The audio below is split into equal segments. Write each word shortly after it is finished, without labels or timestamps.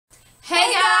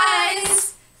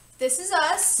This is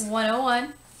us,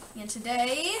 101. and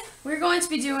today We're going to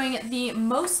be doing the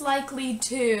most likely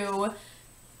to.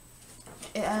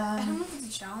 I don't know if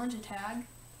it's a challenge, a tag.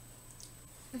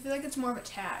 I feel like it's more of a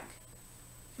tag.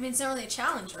 I mean, it's not really a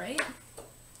challenge, right?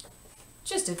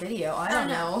 Just a video. I don't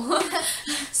know.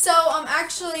 So,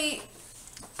 actually,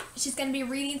 she's going to be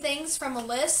reading things from a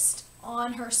list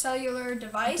on her cellular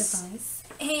device.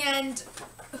 And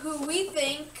who we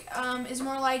think is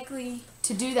more likely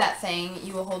To do that thing,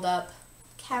 you will hold up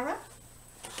Kara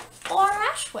or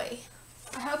Ashley.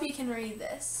 I hope you can read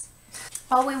this.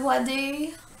 Are we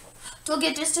ready to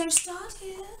get this thing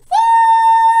started?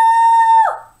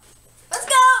 Woo! Let's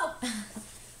go!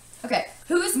 Okay,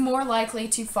 who is more likely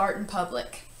to fart in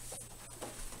public?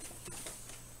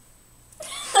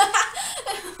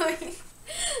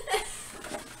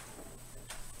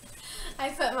 I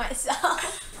put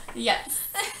myself. Yes.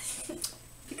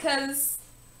 Because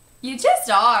you just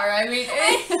are. I mean,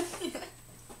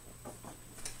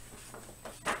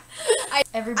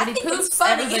 everybody I think poops, it's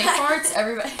funny. everybody farts,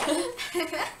 everybody.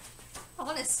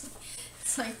 Honestly,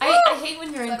 it's like I hate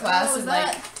when you're in Like, class what was and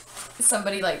that? like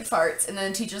somebody like farts and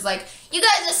then the teacher's like, "You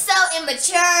guys are so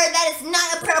immature. That is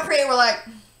not appropriate." We're like,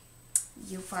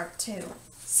 "You fart too."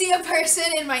 see a person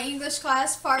in my English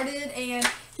class farted and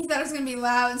he thought it was gonna be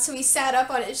loud, so he sat up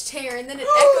on his chair and then it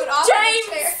echoed off of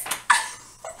the chair.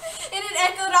 And it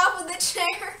echoed off of the chair.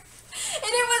 And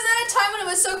it was at a time when it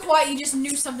was so quiet you just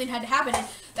knew something had to happen. And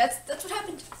that's what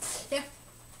happened. Yeah.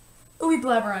 We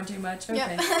blabber on too much. Okay.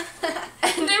 Yep.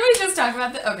 Didn't we just talk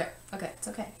about that? Okay. Okay. It's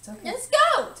okay. It's okay. Let's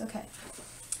go. It's okay.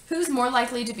 Who's more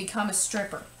likely to become a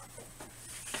stripper?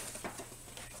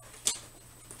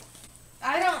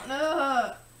 I don't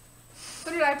know.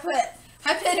 What did I put?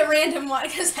 I put a random one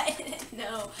because I didn't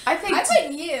know. I I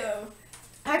put you.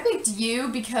 picked you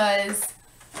because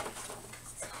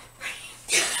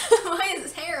Why is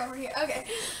his hair over here? Okay.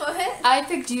 What? I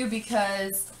picked you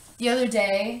because the other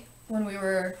day when we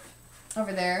were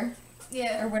over there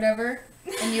Yeah. or whatever,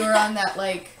 and you were on that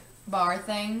like bar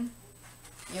thing,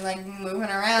 you're like moving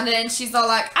around it, and she's all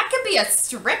like, "I could be a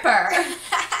stripper."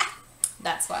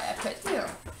 That's why I put you.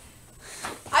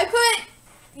 I put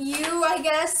you, I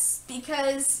guess,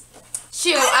 because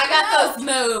Shoot, I I got don't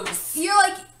those moves. you're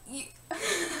like you.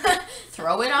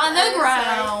 Throw it on I'm the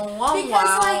ground. sorry. Wow,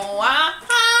 Because, like- wow,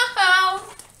 wow.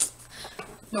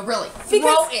 No, really. Throw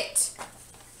Because- it.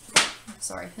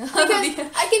 Sorry. Because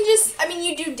I can just, I mean,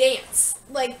 you do dance.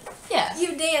 Like, yeah.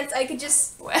 you dance, I could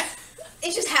just,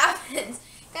 it just happens.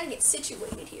 Gotta get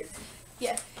situated here.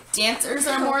 Yeah. Dancers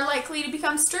are more likely to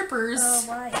become strippers. Oh,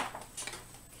 why?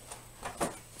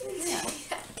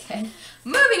 Okay.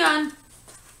 Moving on.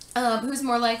 Who's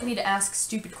more likely to ask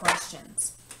stupid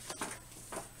questions?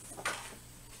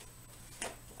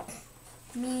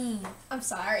 Me. I'm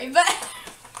sorry, but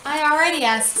I already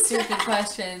ask stupid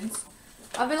questions.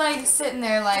 I'll be like sitting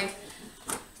there like,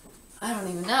 I don't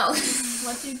even know.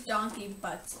 what do donkey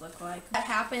butts look like? That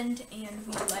happened and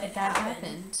we let it That happen.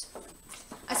 happened.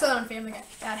 I saw it on Family Guy.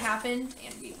 That happened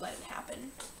and we let it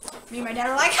happen. Me and my dad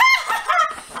were like, ha ha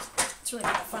ha! It's really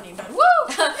not funny, but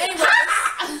woo!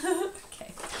 Anyway.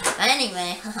 Okay.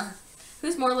 Anyway,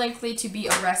 who's more likely to be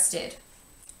arrested?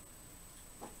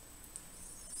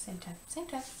 Same time. Same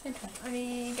time. Same time. I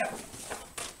mean, go.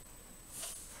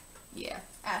 Yeah.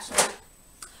 Ashley.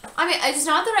 I mean, it's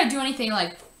not that I do anything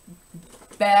like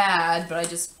bad, but I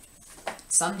just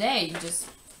someday you just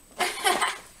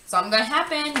something gonna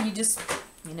happen.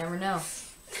 You never know.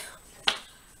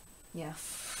 Yeah.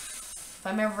 If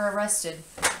I'm ever arrested,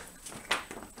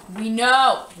 we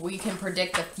know we can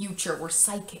predict the future. We're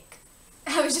psychic.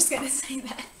 I was just gonna say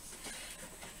that.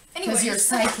 Because you're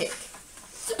psychic.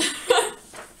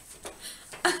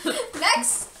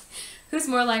 Next. Who's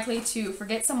more likely to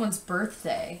forget someone's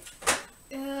birthday?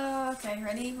 Okay,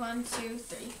 ready? 1, 2,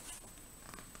 3.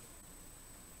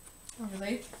 Oh,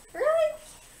 really?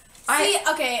 Really?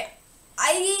 Okay,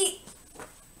 I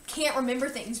can't remember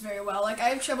things very well. Like, I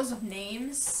have troubles with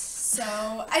names, so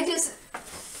I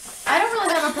don't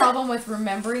really have a problem with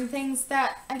remembering things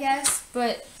I guess,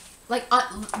 but like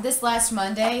this last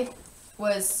Monday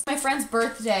was my friend's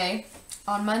birthday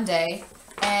on Monday,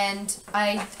 and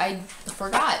I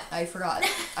forgot.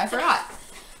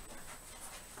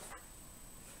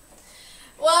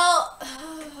 Well,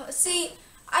 see,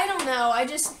 I don't know. I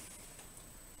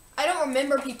don't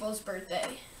remember people's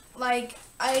birthday. Like,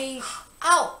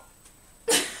 ow.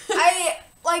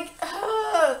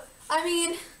 I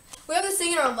mean, we have this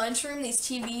thing in our lunchroom, these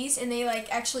TVs, and they,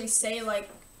 like, actually say, like,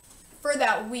 for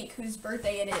that week whose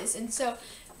birthday it is. And so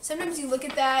sometimes you look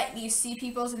at that and you see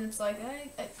people's and it's like,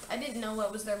 I didn't know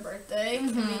what was their birthday. I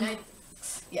mean,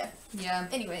 yeah. Yeah.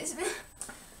 Anyways.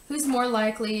 Who's more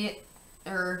likely,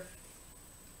 or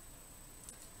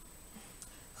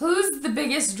who's the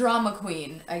biggest drama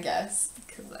queen, I guess?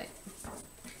 'Cause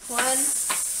 1,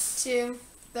 2,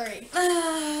 3.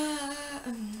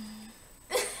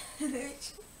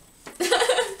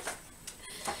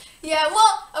 Yeah,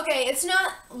 well, okay, it's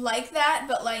not like that,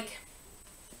 but like,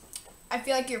 I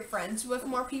feel like you're friends with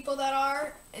more people that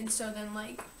are, and so then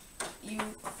like, you,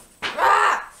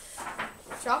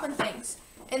 dropping things,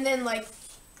 and then like,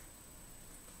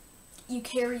 you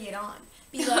carry it on.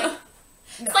 Be like,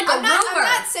 it's like I'm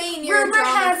not saying you're rumor a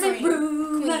drama has it,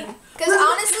 queen, because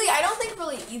honestly, I don't think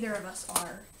really either of us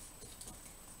are.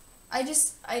 I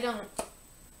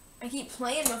keep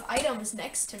playing with items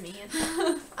next to me,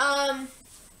 and,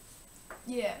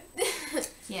 yeah.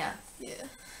 Yeah. Yeah.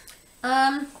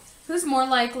 Who's more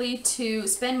likely to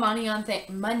spend money on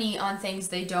things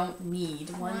they don't need?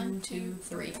 1, 2,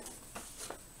 3.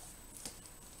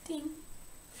 Ding.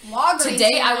 Walgreens.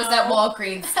 Today I was at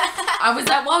Walgreens. I was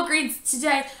at Walgreens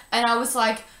today, and I was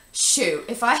like, shoot,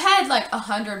 if I had like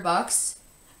 $100,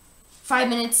 5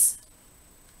 minutes,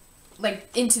 like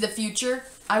into the future,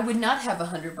 I would not have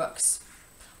 $100.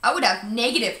 I would have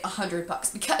negative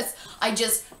 $100 because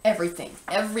everything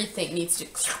needs to.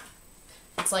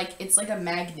 It's like a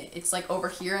magnet. It's like over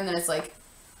here, and then it's like,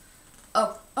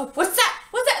 oh, what's that?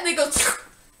 And they go,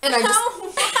 and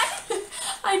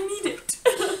I need it.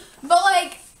 But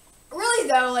like, really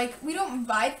though, like we don't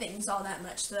buy things all that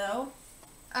much though.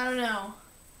 I don't know.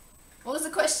 What was the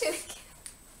question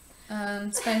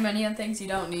again? Spend money on things you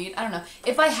don't need. I don't know.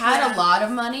 If I had a lot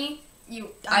of money,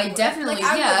 I definitely like,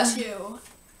 I would too.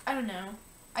 I don't know.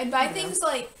 I'd buy things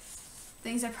like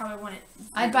things I probably wouldn't.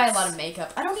 I'd buy a lot of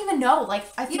makeup. I don't even know. Like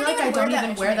I feel like I don't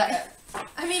even wear that.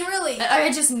 I mean, really.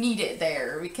 I just need it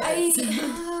there because.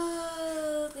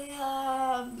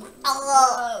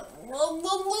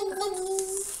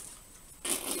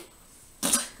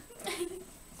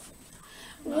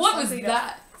 What was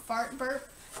that? Fart burp?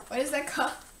 What is that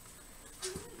called?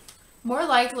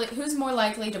 Who's more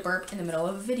likely to burp in the middle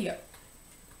of a video?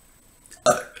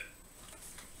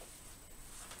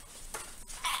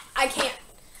 I can't.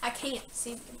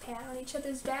 See, we can pat on each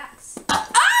other's backs.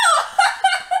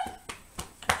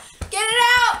 Get it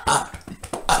out!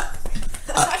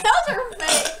 Those are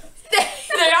fake.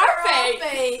 They are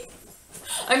fake.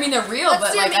 I mean, they're real,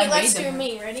 but like I made them. Let's do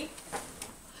me. Ready?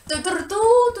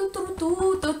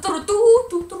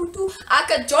 I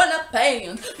could join a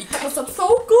band because I'm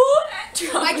so good at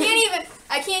drumming.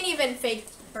 I can't even fake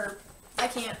burp. I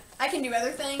can't. I can do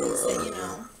other things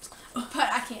that but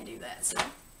I can't do that. So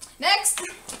next.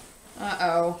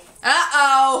 Uh-oh.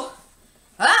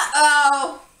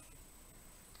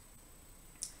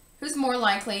 Who's more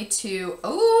likely to?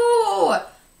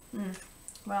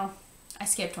 Well, I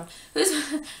skipped one.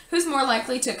 Who's more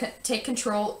likely to take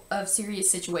control of serious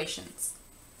situations?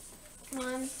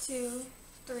 1, 2,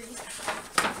 3.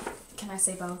 Can I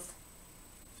say both?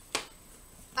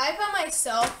 I put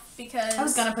myself because I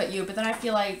was gonna put you, but then I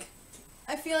feel like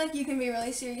you can be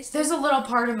really serious. There's a little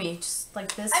part of me just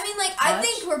like this. I mean, like I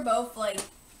think we're both like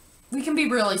we can be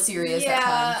really serious at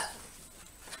times.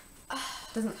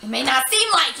 It may not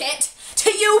seem like it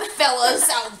to you fellas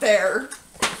out there.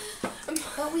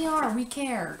 But we are. We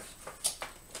care.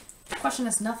 The question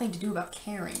has nothing to do about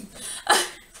caring.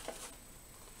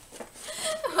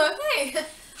 Okay.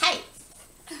 Hey.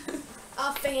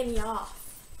 I'll fan you off.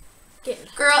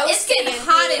 Girl, it's getting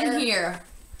hot in here.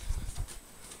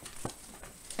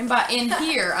 And by in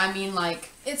here, I mean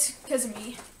like... It's because of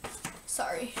me.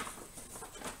 Sorry.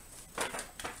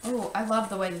 Oh, I love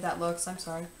the way that looks. I'm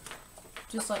sorry.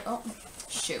 Just like, oh,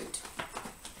 shoot.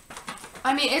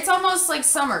 I mean, it's almost like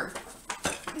summer.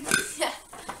 Yeah.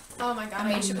 Oh my god, I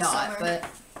mean, not, summer. but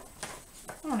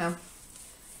I don't know.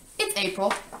 It's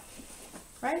April,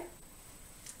 right?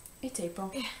 It's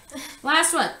April. Yeah.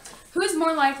 Last one. Who's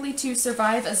more likely to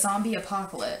survive a zombie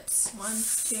apocalypse? 1,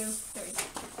 2, 3.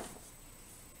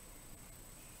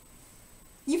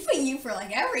 You put you for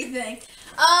like everything.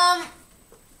 I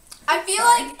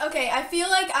feel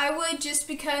like I would just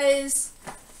because.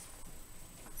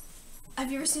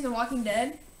 Have you ever seen The Walking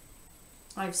Dead?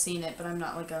 I've seen it, but I'm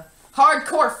not like a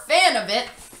hardcore fan of it.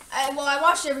 I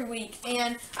watch it every week,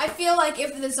 and I feel like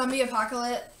if the zombie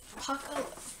apocalypse, I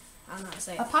don't know how to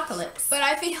say it. Apocalypse. But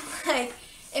I feel like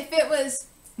if it was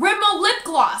Rimmel lip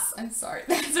gloss. I'm sorry,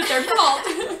 that's what they're called.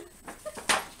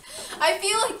 I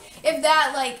feel like if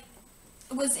that like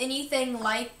was anything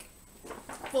like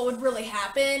what would really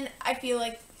happen, I feel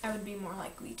like I would be more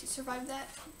likely to survive that.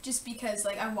 Just because,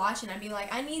 like, I watch and I'd be like,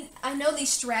 I know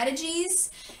these strategies,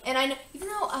 and I know, even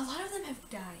though a lot of them have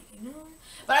died, you know?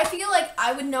 But I feel like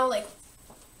I would know, like,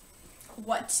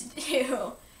 what to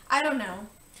do. I don't know.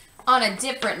 On a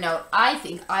different note, I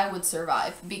think I would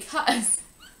survive because...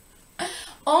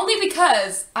 only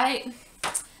because I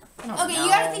don't know. You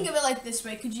gotta think of it like this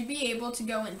way. Could you be able to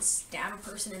go and stab a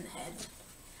person in the head?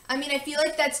 I mean, I feel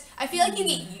like you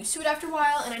get used to it after a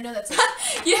while, and I know that's like,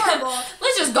 horrible.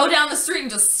 Let's just go down the street and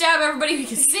just stab everybody we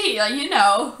can see, like, you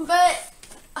know. But,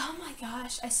 oh my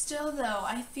gosh, I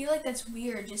feel like that's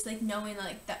weird, just like knowing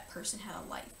like that person had a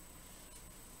life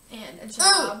and a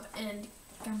job and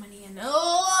got money and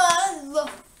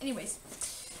anyways,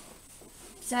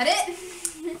 is that it?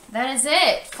 That is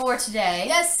it for today.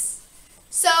 Yes.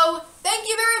 So, thank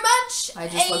you very much. I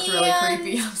just looked really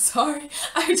creepy. I'm sorry.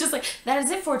 I was just like, that is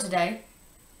it for today.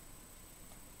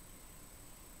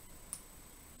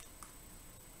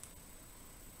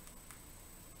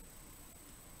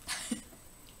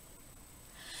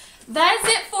 That is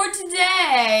it for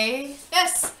today.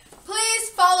 Yes. Please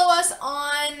follow us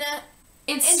on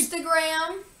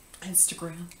Instagram.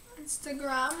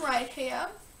 Instagram right here.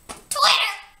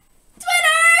 Twitter.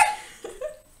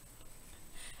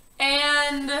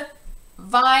 And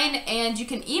Vine, and you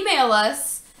can email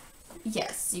us.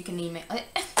 Yes, you can email.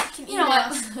 You know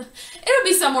what? It'll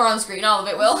be somewhere on the screen. All of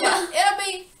it will. Yeah, it'll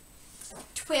be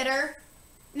Twitter.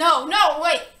 No,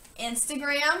 wait.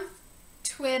 Instagram,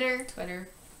 Twitter,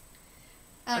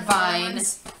 Vine,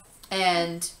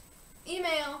 and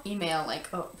email.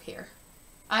 Like up here.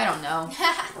 I don't know.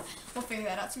 We'll figure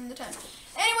that out some other time.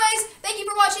 Anyways, thank you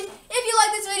for watching. If you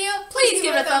like this video, please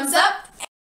give it a thumbs up.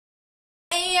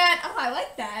 And, I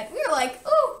like that. We were like,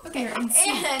 ooh, okay. And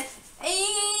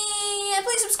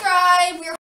please subscribe.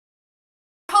 We're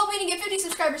hoping to get 50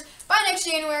 subscribers by next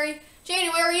January.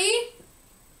 January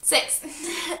 6th.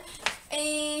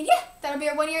 And yeah, that'll be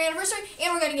our 1-year anniversary.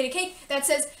 And we're going to get a cake that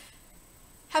says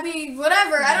happy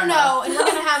whatever. I don't know. And we're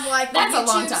going to have like the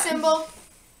YouTube symbol.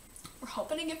 We're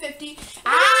hoping to get 50.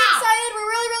 We're really excited. We're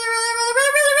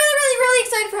really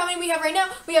excited for how many we have right now.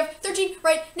 We have 13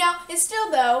 right now. It's still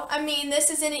though. I mean,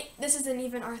 this isn't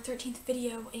even our 13th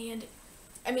video, and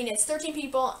I mean it's 13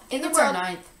 people in the world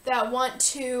that want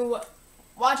to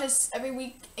watch us every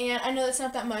week. And I know that's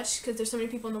not that much because there's so many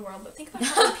people in the world. But think about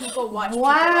how many people watch.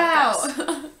 Wow. People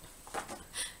like us.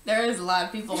 There is a lot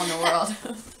of people in the world.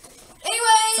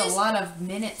 Anyways, it's a lot of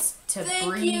minutes to breathe.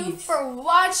 Thank you for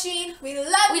watching. We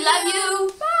love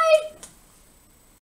you. Bye.